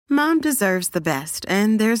Mom deserves the best,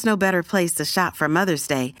 and there's no better place to shop for Mother's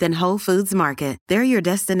Day than Whole Foods Market. They're your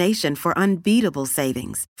destination for unbeatable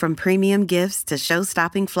savings, from premium gifts to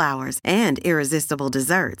show-stopping flowers and irresistible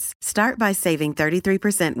desserts. Start by saving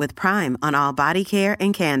 33% with Prime on all body care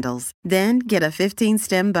and candles. Then get a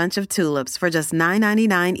 15-stem bunch of tulips for just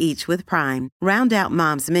 $9.99 each with Prime. Round out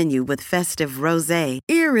Mom's menu with festive rosé,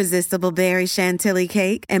 irresistible berry chantilly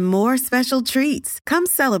cake, and more special treats. Come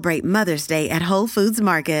celebrate Mother's Day at Whole Foods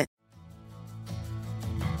Market.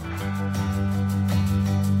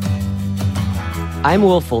 I'm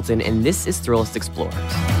Will Fulton, and this is Thrillist Explorers.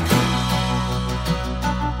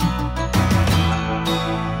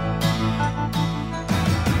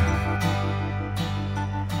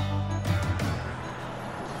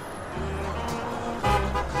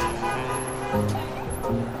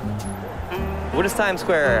 What does Times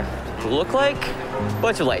Square look like?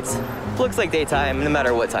 Bunch of lights. Looks like daytime, no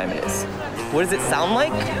matter what time it is. What does it sound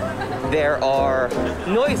like? There are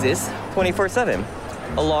noises 24/7.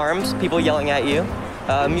 Alarms, people yelling at you,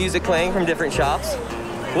 music playing from different shops.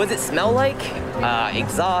 What does it smell like?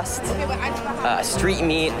 Exhaust, street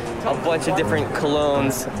meat, a bunch of different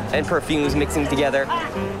colognes and perfumes mixing together.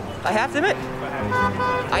 I have to admit,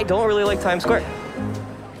 I don't really like Times Square.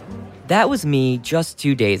 That was me just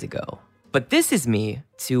 2 days ago. But this is me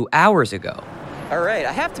 2 hours ago. All right,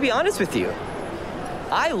 I have to be honest with you.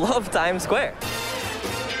 I love Times Square.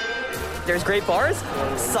 There's great bars,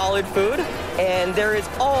 solid food, and there is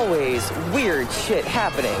always weird shit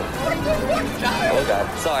happening. Oh God,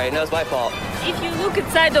 sorry, no, it's my fault. If you look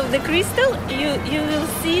inside of the crystal, you will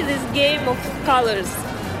see this game of colors.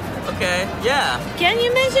 Okay, yeah. Can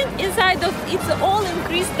you imagine inside of it's all in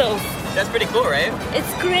crystals? That's pretty cool, right?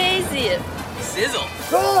 It's crazy. Sizzle.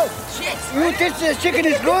 Good. Shit. You think this chicken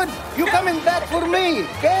is good? You coming back for me,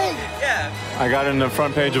 okay? Yeah. I got in the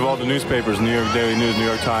front page of all the newspapers, New York Daily News, New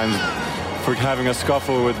York Times, for having a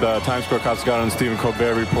scuffle with the Times Square cops. Got on the Stephen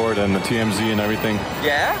Colbert report and the TMZ and everything.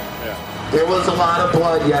 Yeah? Yeah. There was a lot of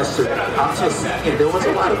blood yesterday. I'm just saying, there was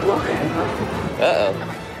a lot of blood.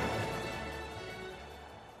 Uh-oh.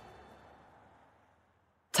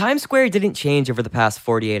 Times Square didn't change over the past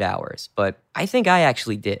 48 hours, but I think I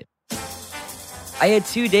actually did. I had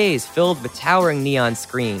 2 days filled with towering neon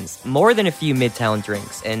screens, more than a few Midtown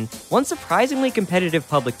drinks, and one surprisingly competitive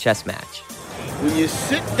public chess match. When you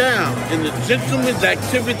sit down in the gentleman's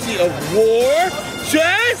activity of war,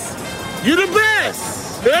 chess, you're the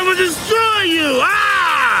best. They will destroy you.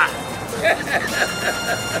 Ah!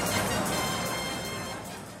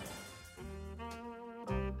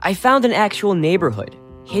 I found an actual neighborhood,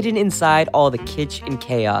 hidden inside all the kitsch and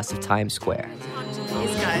chaos of Times Square.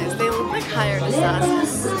 These guys, they look like hired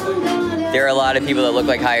assassins. There are a lot of people that look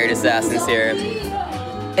like hired assassins here.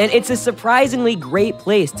 And it's a surprisingly great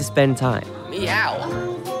place to spend time. Meow.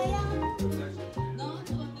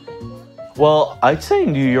 Well, I'd say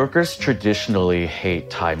New Yorkers traditionally hate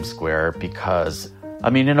Times Square because, I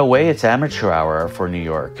mean, in a way, it's amateur hour for New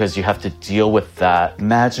York because you have to deal with that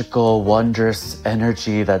magical, wondrous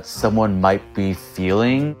energy that someone might be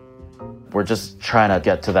feeling. We're just trying to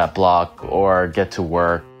get to that block or get to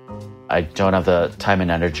work. I don't have the time and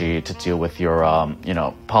energy to deal with your,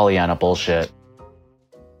 Pollyanna bullshit.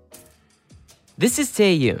 This is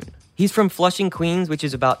Tae Yoon. He's from Flushing, Queens, which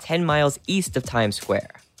is about 10 miles east of Times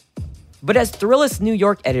Square. But as Thrillist New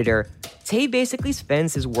York editor, Tae basically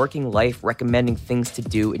spends his working life recommending things to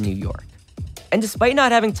do in New York. And despite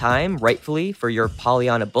not having time, rightfully, for your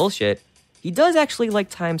Pollyanna bullshit, he does actually like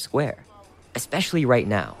Times Square, especially right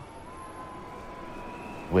now.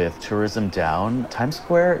 With tourism down, Times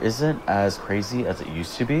Square isn't as crazy as it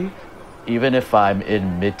used to be. Even if I'm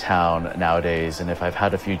in Midtown nowadays and if I've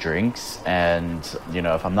had a few drinks and,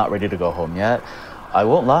 if I'm not ready to go home yet, I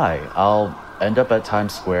won't lie. I'll end up at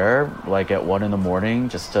Times Square like at 1 a.m.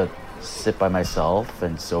 just to sit by myself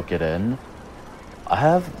and soak it in. I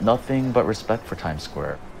have nothing but respect for Times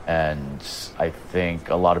Square. And I think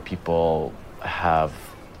a lot of people have,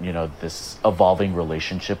 this evolving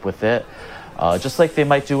relationship with it. Just like they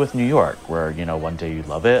might do with New York, where, one day you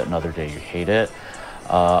love it, another day you hate it.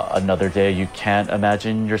 Another day you can't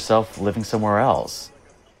imagine yourself living somewhere else.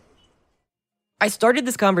 I started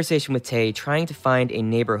this conversation with Tae trying to find a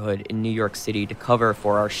neighborhood in New York City to cover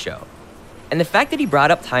for our show. And the fact that he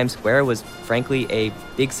brought up Times Square was, frankly, a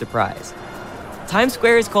big surprise. Times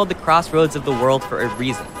Square is called the crossroads of the world for a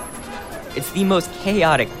reason. It's the most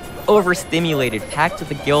chaotic, overstimulated, packed to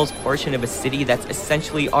the gills portion of a city that's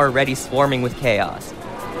essentially already swarming with chaos.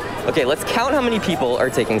 Okay, let's count how many people are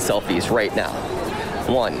taking selfies right now.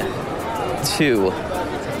 1, 2,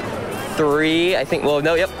 3, I think,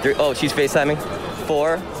 3. Oh, she's FaceTiming.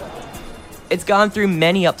 4, It's gone through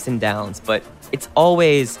many ups and downs, but it's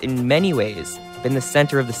always, in many ways, been the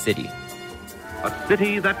center of the city. A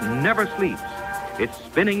city that never sleeps. Its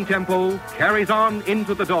spinning tempo carries on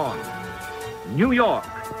into the dawn. New York,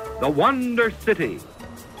 the Wonder City.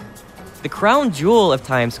 The crown jewel of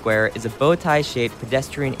Times Square is a bow-tie-shaped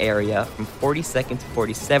pedestrian area from 42nd to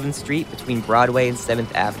 47th Street between Broadway and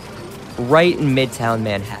 7th Avenue, right in Midtown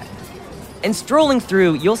Manhattan. And strolling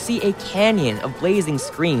through, you'll see a canyon of blazing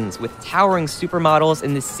screens with towering supermodels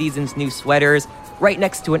in this season's new sweaters right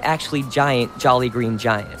next to an actually giant Jolly Green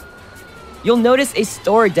Giant. You'll notice a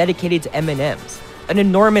store dedicated to M&Ms, an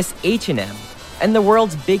enormous H&M, and the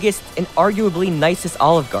world's biggest and arguably nicest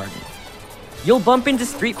Olive Garden. You'll bump into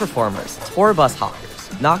street performers, tour bus hawkers,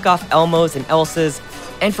 knockoff Elmos and Elsas,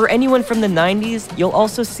 and for anyone from the 90s, you'll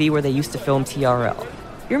also see where they used to film TRL.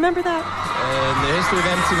 You remember that? In the history of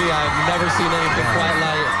MTV, I've never seen anything quite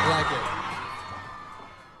like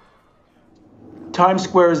it. Times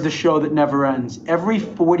Square is the show that never ends. Every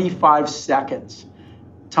 45 seconds,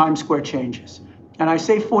 Times Square changes. And I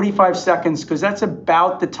say 45 seconds because that's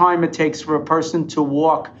about the time it takes for a person to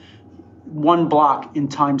walk 1 block in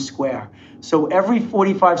Times Square. So every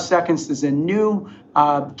 45 seconds, there's a new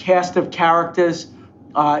cast of characters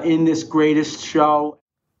in this greatest show.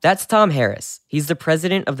 That's Tom Harris. He's the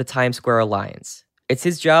president of the Times Square Alliance. It's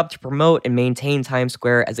his job to promote and maintain Times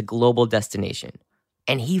Square as a global destination.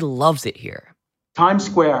 And he loves it here. Times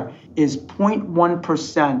Square is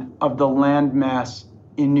 0.1% of the land mass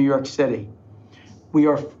in New York City. We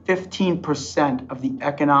are 15% of the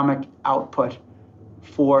economic output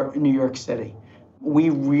for New York City. We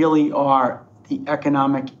really are the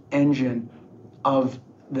economic engine of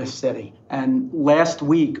the city. And last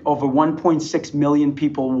week, over 1.6 million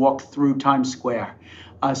people walked through Times Square.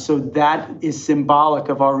 So that is symbolic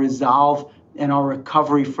of our resolve and our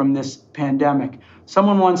recovery from this pandemic.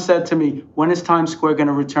 Someone once said to me, when is Times Square going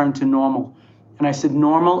to return to normal? And I said,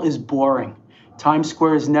 normal is boring. Times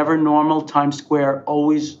Square is never normal. Times Square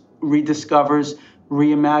always rediscovers,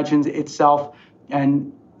 reimagines itself,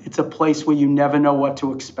 and it's a place where you never know what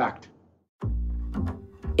to expect.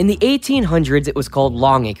 In the 1800s, it was called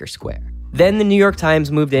Longacre Square. Then the New York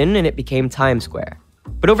Times moved in and it became Times Square.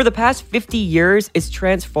 But over the past 50 years, it's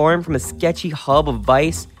transformed from a sketchy hub of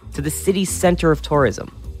vice to the city's center of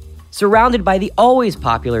tourism. Surrounded by the always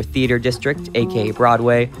popular Theater District, aka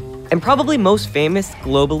Broadway, and probably most famous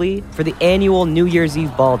globally for the annual New Year's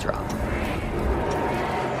Eve ball drop.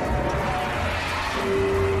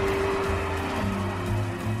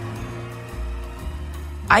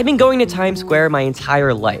 I've been going to Times Square my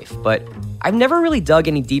entire life, but I've never really dug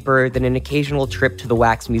any deeper than an occasional trip to the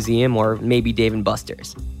Wax Museum or maybe Dave &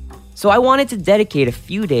 Buster's. So I wanted to dedicate a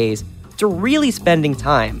few days to really spending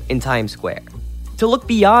time in Times Square, to look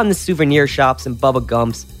beyond the souvenir shops and Bubba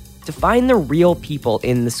Gumps, to find the real people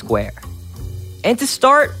in the square. And to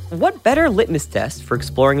start, what better litmus test for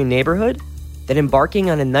exploring a neighborhood than embarking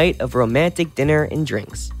on a night of romantic dinner and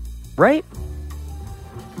drinks, right?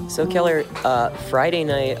 So Keller, Friday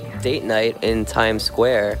night, date night in Times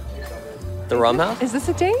Square, the Rum House? Is this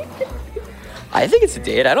a date? I think it's a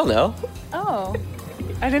date, I don't know. Oh,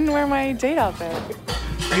 I didn't wear my date outfit.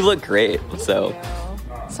 You look great, so.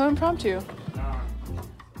 So impromptu.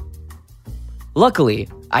 Luckily,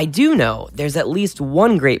 I do know there's at least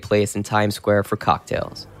one great place in Times Square for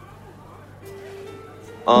cocktails.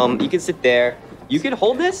 You can sit there. You can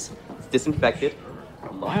hold this. It's disinfected.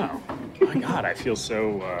 Wow. My God, I feel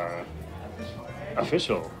so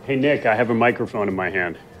official. Hey, Nick, I have a microphone in my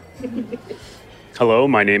hand. Hello,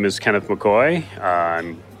 my name is Kenneth McCoy.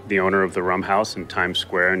 I'm the owner of the Rum House in Times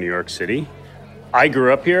Square, New York City. I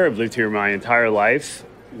grew up here. I've lived here my entire life.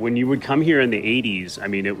 When you would come here in the 80s, I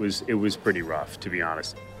mean, it was pretty rough, to be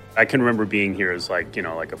honest. I can remember being here as like a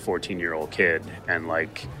 14-year-old kid and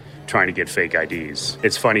like trying to get fake IDs.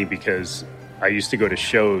 It's funny because I used to go to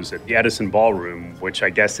shows at the Edison Ballroom, which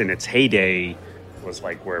I guess in its heyday was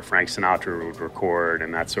like where Frank Sinatra would record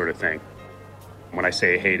and that sort of thing. When I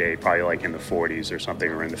say heyday, probably like in the 40s or something,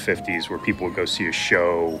 or in the 50s, where people would go see a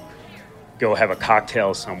show, go have a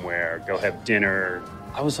cocktail somewhere, go have dinner.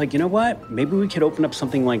 I was like, you know what? Maybe we could open up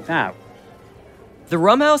something like that. The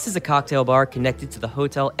Rum House is a cocktail bar connected to the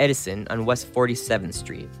Hotel Edison on West 47th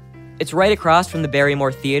Street. It's right across from the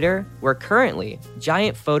Barrymore Theater, where currently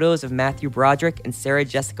giant photos of Matthew Broderick and Sarah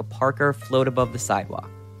Jessica Parker float above the sidewalk.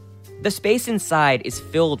 The space inside is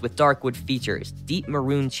filled with dark wood features, deep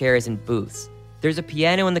maroon chairs and booths. There's a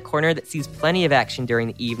piano in the corner that sees plenty of action during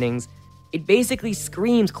the evenings. It basically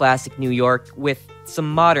screams classic New York with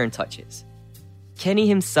some modern touches. Kenny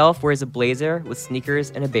himself wears a blazer with sneakers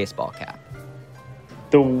and a baseball cap.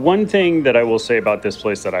 The one thing that I will say about this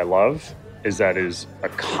place that I love is that is a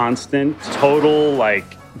constant, total,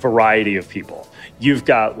 variety of people. You've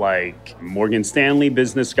got Morgan Stanley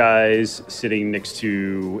business guys sitting next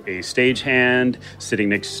to a stagehand, sitting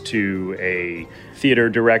next to a theater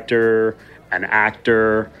director, an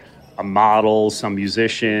actor, a model, some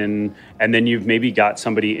musician, and then you've maybe got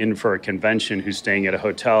somebody in for a convention who's staying at a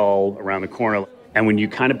hotel around the corner. And when you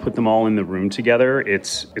kind of put them all in the room together,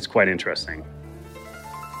 it's quite interesting.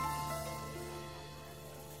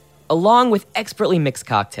 Along with expertly mixed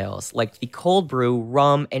cocktails like the cold brew,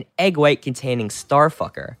 rum, and egg white containing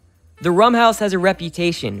Starfucker, the Rum House has a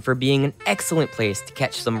reputation for being an excellent place to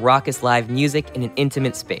catch some raucous live music in an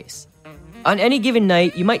intimate space. On any given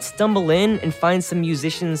night, you might stumble in and find some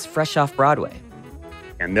musicians fresh off Broadway.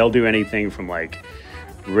 And they'll do anything from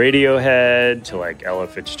Radiohead to Ella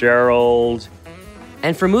Fitzgerald.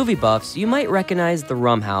 And for movie buffs, you might recognize the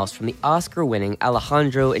Rum House from the Oscar-winning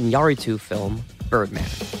Alejandro Iñárritu film, Birdman.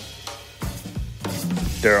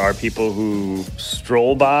 There are people who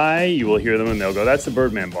stroll by, you will hear them and they'll go, that's the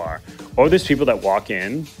Birdman bar. Or there's people that walk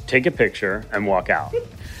in, take a picture, and walk out.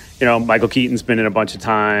 Michael Keaton's been in a bunch of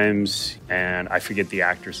times, and I forget the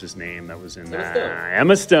actress's name that was in that.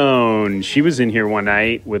 Emma Stone. She was in here one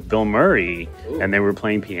night with Bill Murray, and they were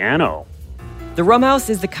playing piano. The Rum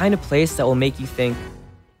House is the kind of place that will make you think,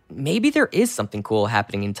 maybe there is something cool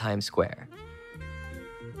happening in Times Square.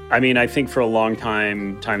 I think for a long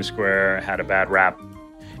time, Times Square had a bad rap.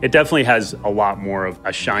 It definitely has a lot more of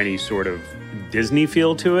a shiny sort of Disney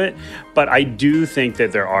feel to it, but I do think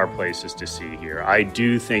that there are places to see here. I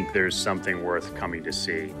do think there's something worth coming to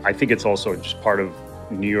see. I think it's also just part of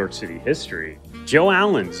New York City history. Joe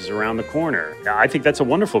Allen's is around the corner. I think that's a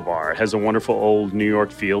wonderful bar. It has a wonderful old New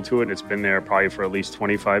York feel to it. It's been there probably for at least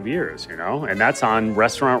 25 years, and that's on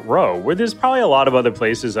Restaurant Row, where there's probably a lot of other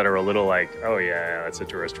places that are a little oh yeah, that's a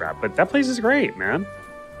tourist trap, but that place is great, man.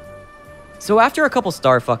 So after a couple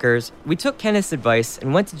Starfuckers, we took Kenneth's advice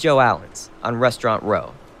and went to Joe Allen's on Restaurant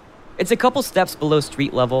Row. It's a couple steps below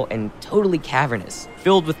street level and totally cavernous,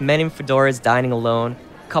 filled with men in fedoras dining alone,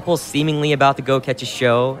 couples seemingly about to go catch a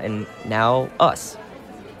show, and now us.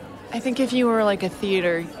 I think if you were a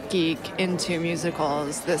theater geek into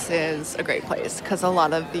musicals, this is a great place because a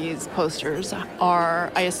lot of these posters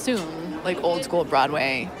are, I assume, old school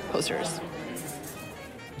Broadway posters.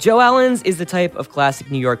 Joe Allen's is the type of classic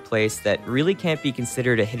New York place that really can't be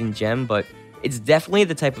considered a hidden gem, but it's definitely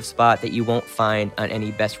the type of spot that you won't find on any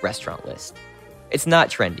best restaurant list. It's not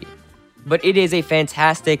trendy, but it is a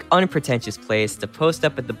fantastic, unpretentious place to post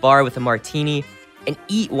up at the bar with a martini and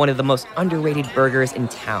eat one of the most underrated burgers in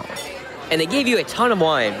town. And they gave you a ton of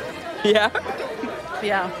wine. Yeah?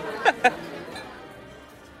 Yeah.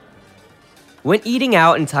 When eating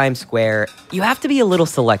out in Times Square, you have to be a little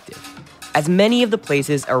selective, as many of the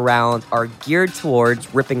places around are geared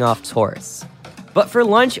towards ripping off tourists. But for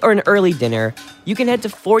lunch or an early dinner, you can head to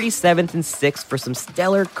 47th and 6th for some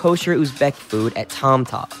stellar kosher Uzbek food at Tom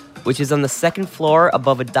Top, which is on the second floor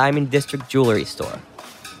above a Diamond District jewelry store.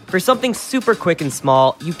 For something super quick and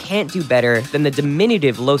small, you can't do better than the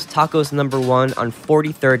diminutive Los Tacos No. 1 on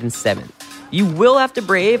 43rd and 7th. You will have to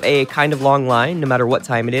brave a kind of long line no matter what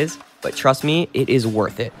time it is, but trust me, it is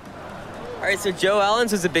worth it. All right, so Joe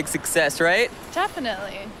Allen's was a big success, right?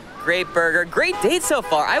 Definitely. Great burger. Great date so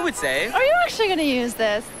far, I would say. Are you actually going to use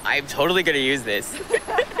this? I'm totally going to use this.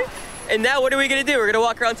 And now what are we going to do? We're going to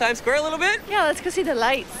walk around Times Square a little bit? Yeah, let's go see the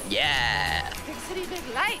lights. Yeah. Big city, big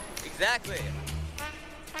lights. Exactly.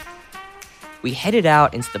 We headed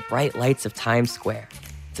out into the bright lights of Times Square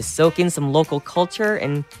to soak in some local culture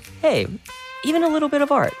and, hey, even a little bit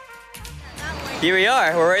of art. Here we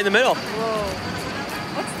are. We're right in the middle.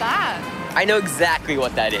 Whoa. What's that? I know exactly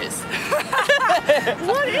what that is.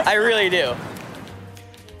 What is I really do.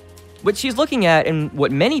 What she's looking at, and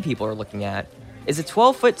what many people are looking at, is a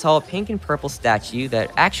 12-foot-tall pink and purple statue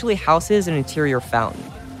that actually houses an interior fountain.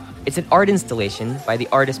 It's an art installation by the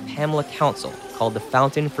artist Pamela Council called The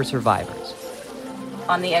Fountain for Survivors.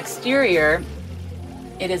 On the exterior,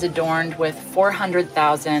 it is adorned with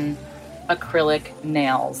 400,000 acrylic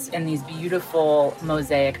nails in these beautiful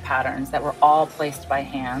mosaic patterns that were all placed by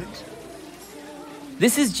hand.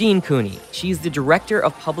 This is Jean Cooney. She's the director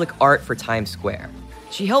of public art for Times Square.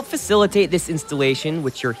 She helped facilitate this installation,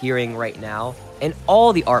 which you're hearing right now, and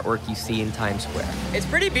all the artwork you see in Times Square. It's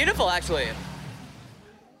pretty beautiful, actually.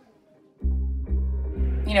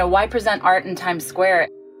 Why present art in Times Square?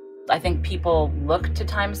 I think people look to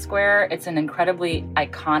Times Square. It's an incredibly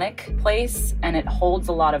iconic place, and it holds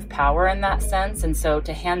a lot of power in that sense. And so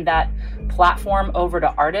to hand that platform over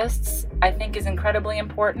to artists, I think is incredibly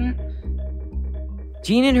important.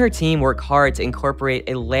 Jean and her team work hard to incorporate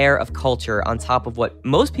a layer of culture on top of what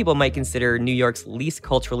most people might consider New York's least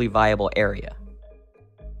culturally viable area.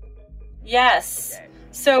 Yes.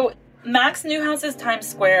 So Max Neuhaus's Times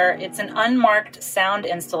Square, it's an unmarked sound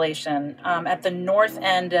installation at the north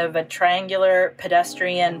end of a triangular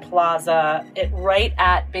pedestrian plaza, right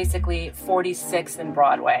at basically 46th and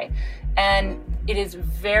Broadway. And it is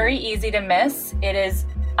very easy to miss. It is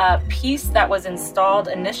a piece that was installed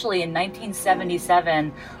initially in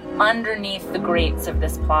 1977 underneath the grates of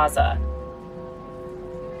this plaza.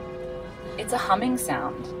 It's a humming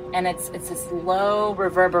sound, and it's this low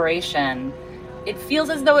reverberation. It feels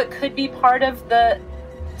as though it could be part of the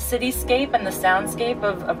cityscape and the soundscape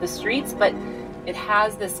of the streets, but it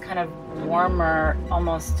has this kind of warmer,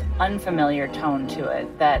 almost unfamiliar tone to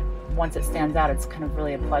it that once it stands out, it's kind of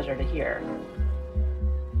really a pleasure to hear.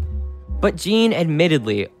 But Jean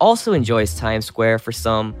admittedly also enjoys Times Square for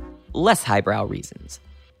some less highbrow reasons.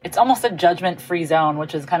 It's almost a judgment-free zone,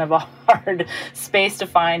 which is kind of a hard space to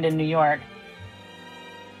find in New York.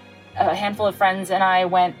 A handful of friends and I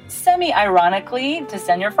went semi-ironically to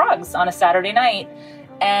Senor Frogs on a Saturday night,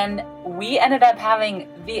 and we ended up having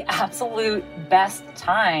the absolute best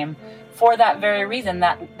time for that very reason,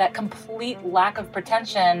 that complete lack of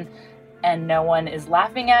pretension, and no one is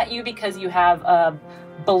laughing at you because you have a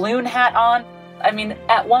balloon hat on. I mean,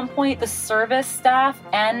 at one point, the service staff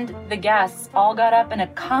and the guests all got up in a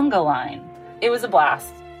conga line. It was a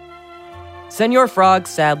blast. Senor Frog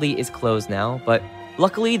sadly is closed now, but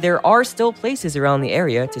luckily there are still places around the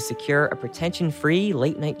area to secure a pretension-free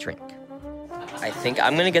late-night drink. I think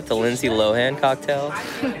I'm gonna get the Lindsay Lohan cocktail.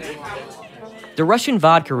 The Russian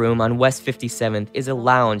Vodka Room on West 57th is a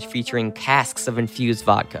lounge featuring casks of infused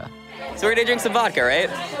vodka. So we're gonna drink some vodka, right?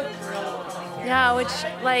 Yeah, which,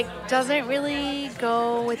 doesn't really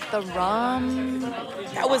go with the rum.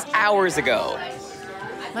 That was hours ago.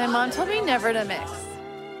 My mom told me never to mix.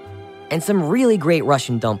 And some really great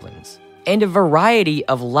Russian dumplings. And a variety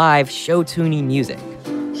of live show-tuning music.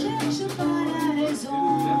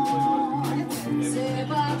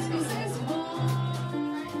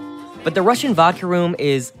 But the Russian Vodka Room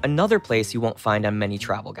is another place you won't find on many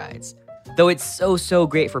travel guides. Though it's so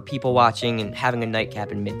great for people watching and having a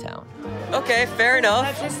nightcap in Midtown. Okay, fair enough.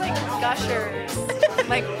 That tastes like Gushers,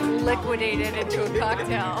 liquidated into a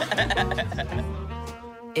cocktail.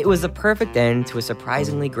 It was the perfect end to a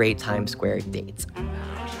surprisingly great Times Square date.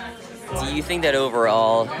 Do you think that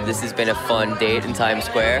overall this has been a fun date in Times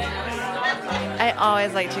Square? I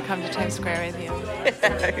always like to come to Times Square with you.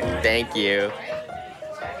 Thank you.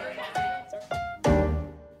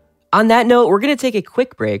 On that note, we're going to take a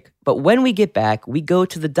quick break, but when we get back, we go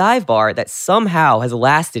to the dive bar that somehow has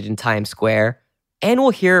lasted in Times Square, and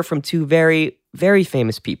we'll hear from two very, very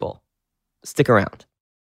famous people. Stick around.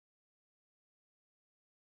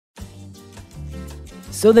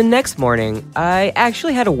 So the next morning, I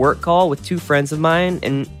actually had a work call with two friends of mine,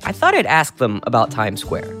 and I thought I'd ask them about Times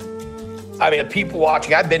Square. I mean, the people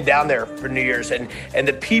watching, I've been down there for New Year's, and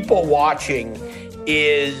the people watching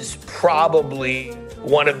is probably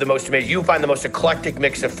one of the most amazing. You'll find the most eclectic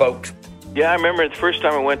mix of folks. Yeah, I remember the first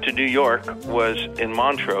time I went to New York was in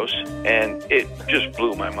Montrose, and it just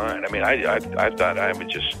blew my mind. I mean, I thought I would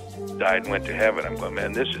just die and went to heaven. I'm going,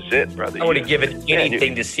 man, this is it, brother. I would have given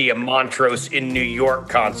anything to see a Montrose in New York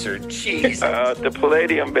concert. Jeez. The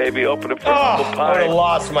Palladium, baby, open up for Humble Pie. I would have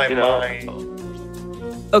lost my mind.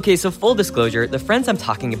 Okay, so full disclosure, the friends I'm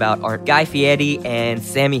talking about are Guy Fieri and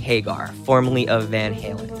Sammy Hagar, formerly of Van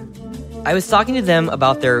Halen. I was talking to them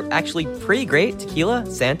about their actually pretty great tequila,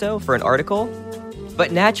 Santo, for an article,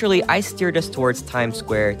 but naturally I steered us towards Times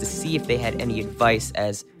Square to see if they had any advice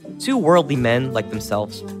as two worldly men like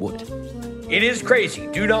themselves would. It is crazy.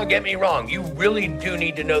 Do not get me wrong. You really do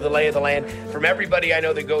need to know the lay of the land. From everybody I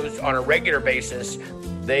know that goes on a regular basis,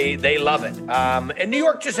 they love it. And New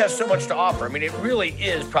York just has so much to offer. I mean, it really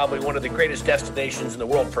is probably one of the greatest destinations in the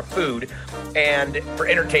world for food and for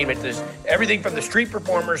entertainment. There's everything from the street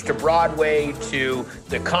performers to Broadway to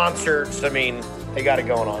the concerts. I mean, they got it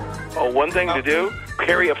going on. Oh, one thing to do,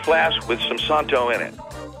 carry a flask with some Santo in it.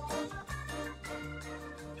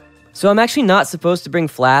 So I'm actually not supposed to bring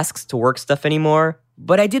flasks to work stuff anymore,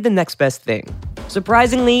 but I did the next best thing.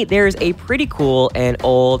 Surprisingly, there's a pretty cool and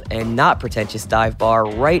old and not pretentious dive bar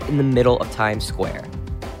right in the middle of Times Square.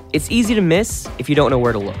 It's easy to miss if you don't know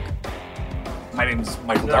where to look. My name's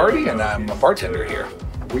Michael Dougherty, and I'm a bartender here.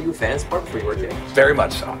 Were you a fan of sport before you worked here? Very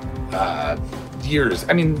much so. Years.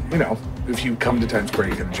 I mean, you know, if you come to Times Square,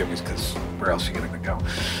 you go to Jimmy's, because where else are you going to go?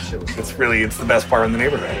 It's the best bar in the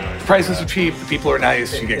neighborhood. Prices are cheap, the people are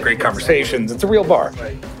nice, you get great conversations. It's a real bar.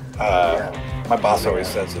 My boss always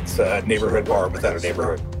says it's a neighborhood bar without a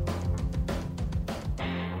neighborhood.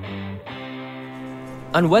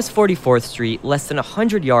 On West 44th Street, less than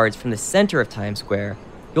 100 yards from the center of Times Square,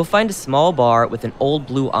 you'll find a small bar with an old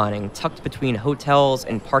blue awning tucked between hotels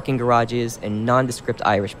and parking garages and nondescript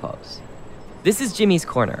Irish pubs. This is Jimmy's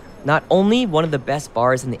Corner, not only one of the best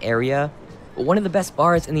bars in the area, but one of the best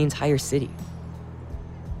bars in the entire city.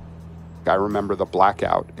 I remember the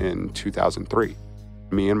blackout in 2003.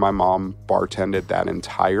 Me and my mom bartended that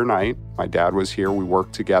entire night. My dad was here. We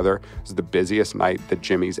worked together. It was the busiest night that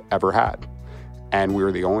Jimmy's ever had. And we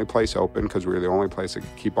were the only place open because we were the only place that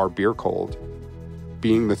could keep our beer cold.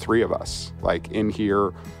 Being the three of us, like in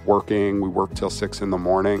here working, we worked till 6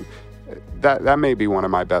 a.m. That may be one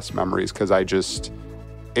of my best memories because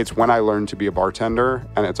it's when I learned to be a bartender,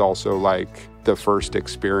 and it's also like the first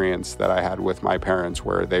experience that I had with my parents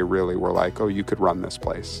where they really were like, oh, you could run this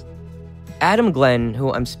place. Adam Glenn,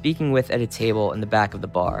 who I'm speaking with at a table in the back of the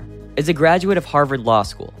bar, is a graduate of Harvard Law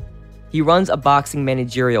School. He runs a boxing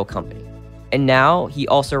managerial company, and now he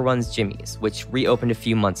also runs Jimmy's, which reopened a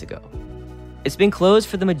few months ago. It's been closed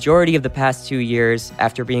for the majority of the past 2 years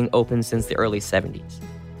after being open since the early 70s.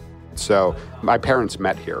 So my parents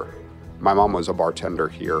met here. My mom was a bartender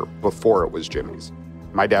here before it was Jimmy's.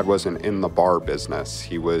 My dad wasn't in the bar business.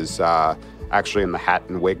 He was actually in the hat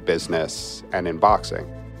and wig business and in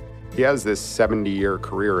boxing. He has this 70-year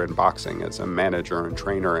career in boxing as a manager and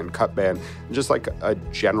trainer and cut band, and just like a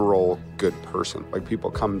general good person. Like people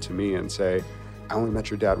come to me and say, I only met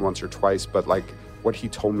your dad once or twice, but like what he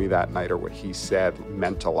told me that night or what he said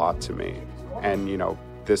meant a lot to me. And, you know,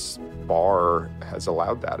 this bar has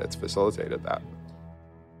allowed that. It's facilitated that.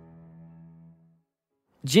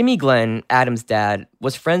 Jimmy Glenn, Adam's dad,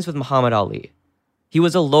 was friends with Muhammad Ali. He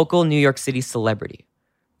was a local New York City celebrity.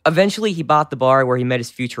 Eventually, he bought the bar where he met his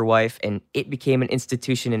future wife, and it became an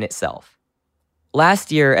institution in itself.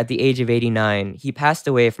 Last year, at the age of 89, he passed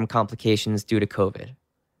away from complications due to COVID.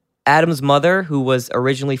 Adam's mother, who was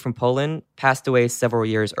originally from Poland, passed away several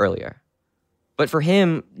years earlier. But for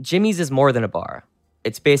him, Jimmy's is more than a bar.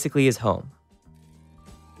 It's basically his home.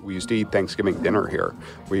 We used to eat Thanksgiving dinner here.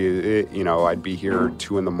 I'd be here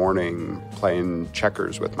 2 a.m. playing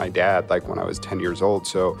checkers with my dad, like when I was 10 years old.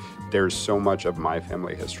 So there's so much of my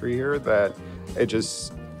family history here that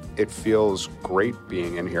it feels great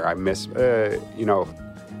being in here. I miss,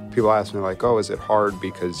 people ask me like, oh, is it hard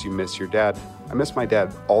because you miss your dad? I miss my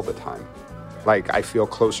dad all the time. Like, I feel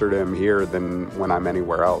closer to him here than when I'm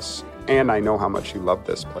anywhere else. And I know how much he loved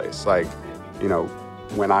this place. Like,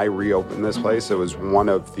 when I reopened this place, it was one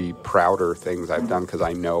of the prouder things I've done because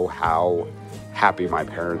I know how happy my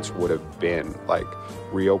parents would have been. Like,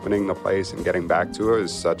 reopening the place and getting back to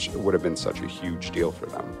it would have been such a huge deal for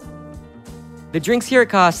them. The drinks here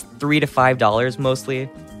cost $3 to $5 mostly.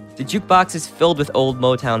 The jukebox is filled with old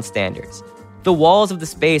Motown standards. The walls of the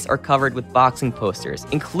space are covered with boxing posters,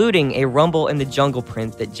 including a Rumble in the Jungle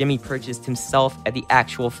print that Jimmy purchased himself at the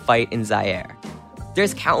actual fight in Zaire.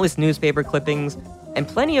 There's countless newspaper clippings and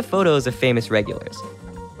plenty of photos of famous regulars.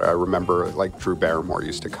 I remember like Drew Barrymore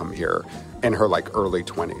used to come here in her like early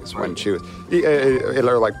 20s when she was in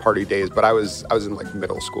her like party days, but I was in like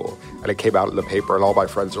middle school and it came out in the paper and all my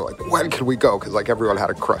friends were like, when can we go? Because like everyone had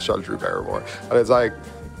a crush on Drew Barrymore. And it's like,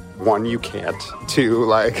 one, you can't. Two,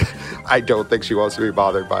 like, I don't think she wants to be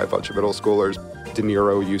bothered by a bunch of middle schoolers. De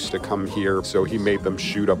Niro used to come here, so he made them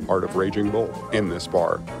shoot a part of Raging Bull in this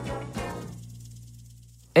bar.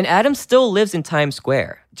 And Adam still lives in Times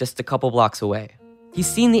Square, just a couple blocks away. He's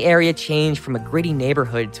seen the area change from a gritty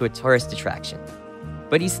neighborhood to a tourist attraction,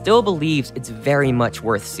 but he still believes it's very much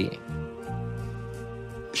worth seeing.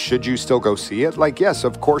 Should you still go see it? Like, yes,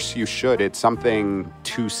 of course you should. It's something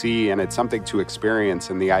to see and it's something to experience.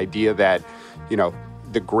 And the idea that,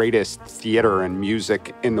 the greatest theater and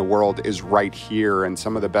music in the world is right here and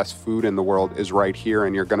some of the best food in the world is right here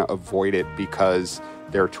and you're going to avoid it because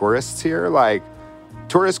there are tourists here. Like,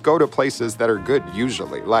 tourists go to places that are good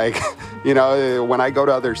usually. Like, when I go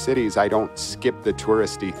to other cities, I don't skip the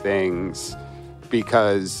touristy things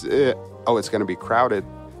because, it's going to be crowded.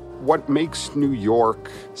 What makes New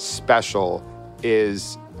York special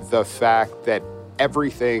is the fact that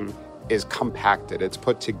everything is compacted. It's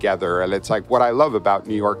put together. And it's like what I love about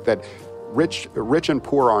New York, that rich and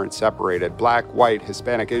poor aren't separated. Black, white,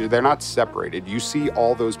 Hispanic, Asian, they're not separated. You see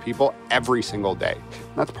all those people every single day.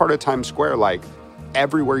 And that's part of Times Square. Like,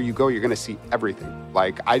 everywhere you go, you're going to see everything.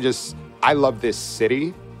 Like, I love this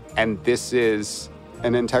city, and this is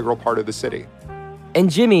an integral part of the city.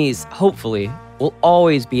 And Jimmy's, hopefully, will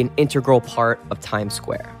always be an integral part of Times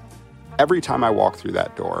Square. Every time I walk through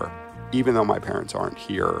that door, even though my parents aren't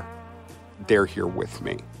here, they're here with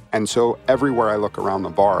me. And so everywhere I look around the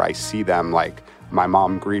bar, I see them, like my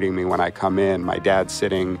mom greeting me when I come in, my dad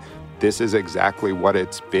sitting. This is exactly what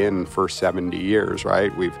it's been for 70 years,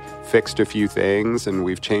 right? We've fixed a few things and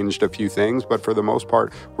we've changed a few things, but for the most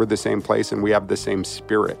part, we're the same place and we have the same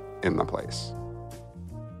spirit in the place.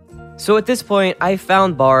 So at this point, I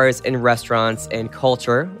found bars and restaurants and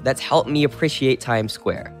culture that's helped me appreciate Times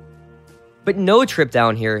Square. But no trip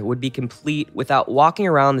down here would be complete without walking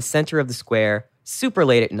around the center of the square super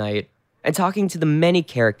late at night and talking to the many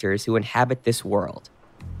characters who inhabit this world.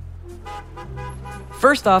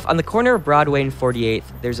 First off, on the corner of Broadway and 48th,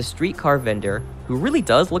 there's a streetcar vendor who really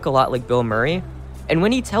does look a lot like Bill Murray, and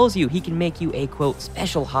when he tells you he can make you a, quote,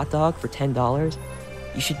 special hot dog for $10,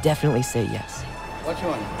 you should definitely say yes. What you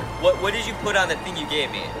want? What did you put on the thing you gave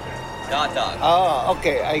me? The hot dog. Ah,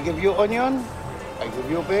 okay. I give you onion. I give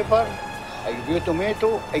you pepper. I give you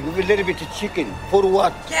tomato. I give you a little bit of chicken. For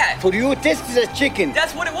what? Yeah. For you, taste the chicken.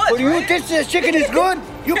 That's what it was, For you, right? taste the chicken is good.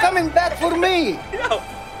 You coming back for me? No.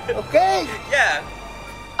 Okay? Yeah.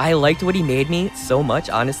 I liked what he made me so much,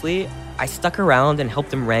 honestly, I stuck around and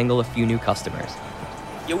helped him wrangle a few new customers.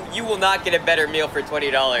 You will not get a better meal for $20. In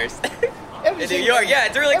New Everything. York, yeah,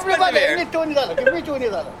 it's really expensive Everybody, here. give me $20. Give me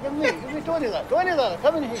 $20. Give me $20. $20.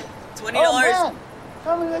 Come in here. $20? Oh, man.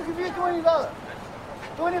 Come in. I'll give you $20.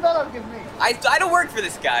 $20 give me. I don't work for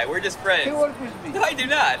this guy. We're just friends. You work with me. No, I do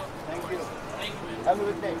not. Thank you. Have a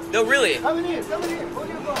good day. No, really. Come in here. Come in here. What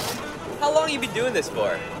do you want? How long have you been doing this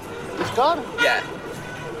for? This car? Yeah.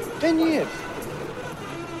 10 years.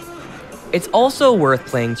 It's also worth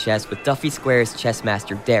playing chess with Duffy Square's chess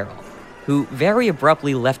master Daryl, who very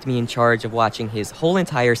abruptly left me in charge of watching his whole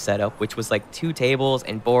entire setup, which was like 2 tables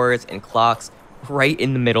and boards and clocks right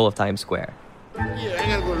in the middle of Times Square. Yeah, I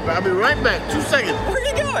gotta go to the bathroom. I'll be right back. 2 seconds. Where are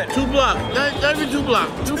you going? 2 blocks. Not even 2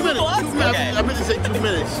 blocks. 2 minutes. blocks? 2 minutes. Okay. I meant to say 2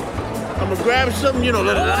 minutes. I'm gonna grab something, you know.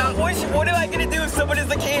 What am I gonna do if somebody's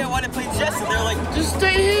like, hey, I want to play chess, and they're like, Just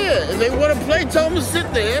stay here. If they want to play, tell them to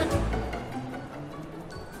sit there.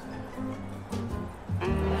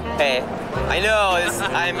 hey, I know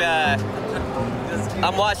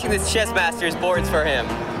I'm watching this chess master's boards for him.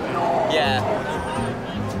 Yeah.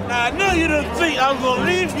 Now, I know you didn't think I was gonna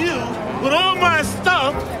leave you with all my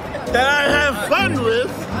stuff that I have fun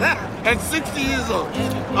with at 60 years old.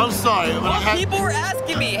 I'm sorry. But Well, people were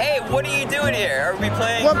asking me, hey, what are you doing here? Are we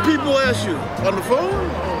playing? What people asked you? On the phone?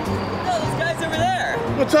 No, those guys over there.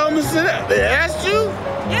 Well, tell them to sit down. They asked you?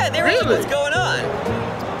 Yeah, they were like, Really? what's going on?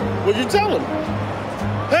 What'd you tell them?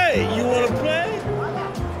 Hey, you want to play?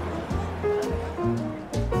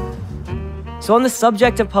 So on the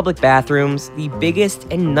subject of public bathrooms, the biggest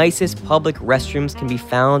and nicest public restrooms can be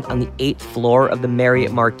found on the 8th floor of the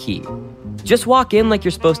Marriott Marquis. Just walk in like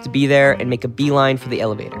you're supposed to be there and make a beeline for the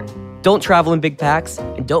elevator. Don't travel in big packs,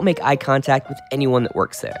 and don't make eye contact with anyone that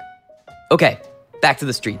works there. Okay, back to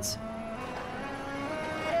the streets.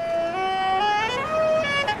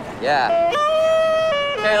 Yeah.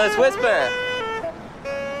 Hey, let's whisper.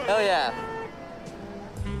 Hell yeah.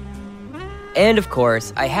 And of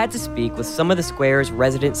course, I had to speak with some of the square's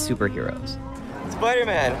resident superheroes.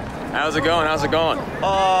 Spider-Man. How's it going?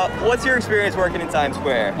 What's your experience working in Times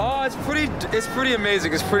Square? Oh, it's pretty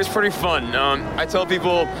amazing. It's pretty fun. I tell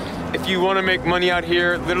people, if you want to make money out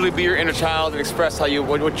here, literally be your inner child and express what you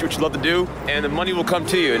love to do, and the money will come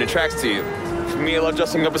to you and attracts to you. For me, I love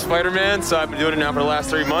dressing up as Spider-Man, so I've been doing it now for the last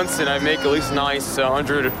 3 months, and I make at least a nice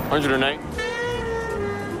 100 a night.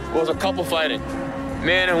 Well, it was a couple fighting.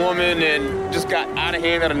 Man and woman, and just got out of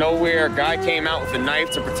hand out of nowhere. A guy came out with a knife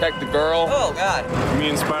to protect the girl. Oh, God. Me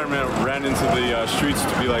and Spider-Man ran into the streets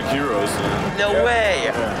to be like heroes. No way.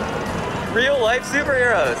 Yeah. Real life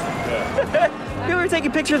superheroes. Yeah. People were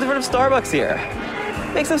taking pictures in front of Starbucks here.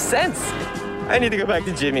 Makes no sense. I need to go back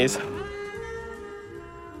to Jimmy's.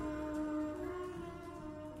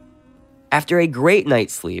 After a great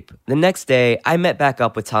night's sleep, the next day, I met back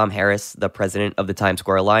up with Tom Harris, the president of the Times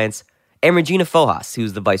Square Alliance, and Regina Fojas,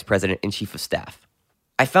 who's the vice president and chief of staff.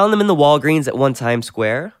 I found them in the Walgreens at One Times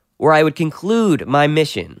Square, where I would conclude my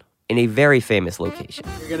mission in a very famous location.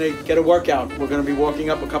 You're gonna get a workout. We're gonna be walking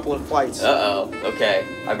up a couple of flights. Uh-oh. Okay.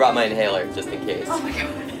 I brought my inhaler just in case. Oh, my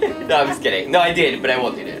God. No, I'm just kidding. No, I did, but I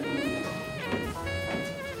won't do that.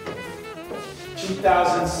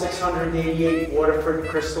 2,688 Waterford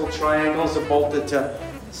crystal triangles are bolted to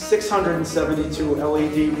 672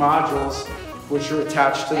 LED modules, which are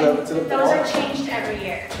attached to the Those ball. are changed every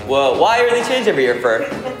year. Whoa, why are they changed every year for? It's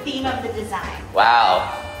the theme of the design.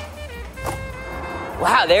 Wow.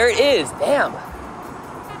 Wow, there it is. Damn.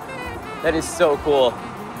 That is so cool. Do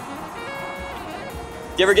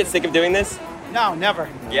you ever get sick of doing this? No, never.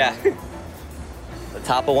 Yeah. The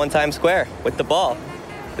top of One Times Square with the ball.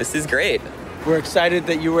 This is great. We're excited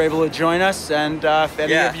that you were able to join us, and if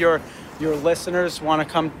any of your listeners want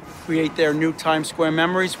to come create their new Times Square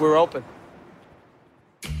memories, we're open.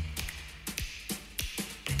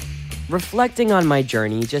 Reflecting on my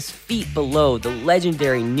journey just feet below the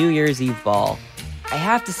legendary New Year's Eve ball, I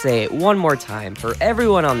have to say it one more time for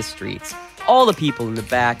everyone on the streets, all the people in the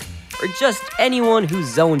back, or just anyone who's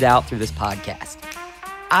zoned out through this podcast.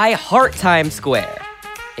 I heart Times Square,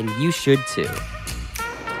 and you should too.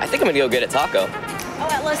 I think I'm gonna go get a taco. Oh,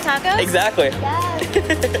 at Los Tacos? Exactly. Yes.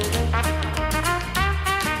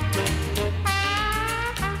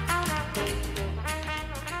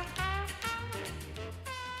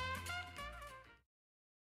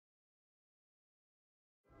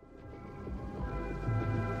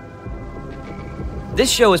 This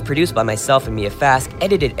show is produced by myself and Mia Fask,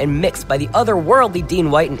 edited and mixed by the otherworldly Dean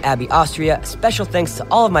White and Abby Austria. Special thanks to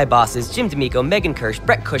all of my bosses, Jim D'Amico, Megan Kirsch,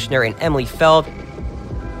 Brett Kushner, and Emily Feld.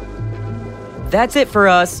 That's it for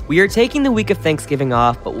us. We are taking the week of Thanksgiving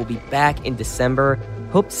off, but we'll be back in December.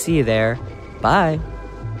 Hope to see you there. Bye.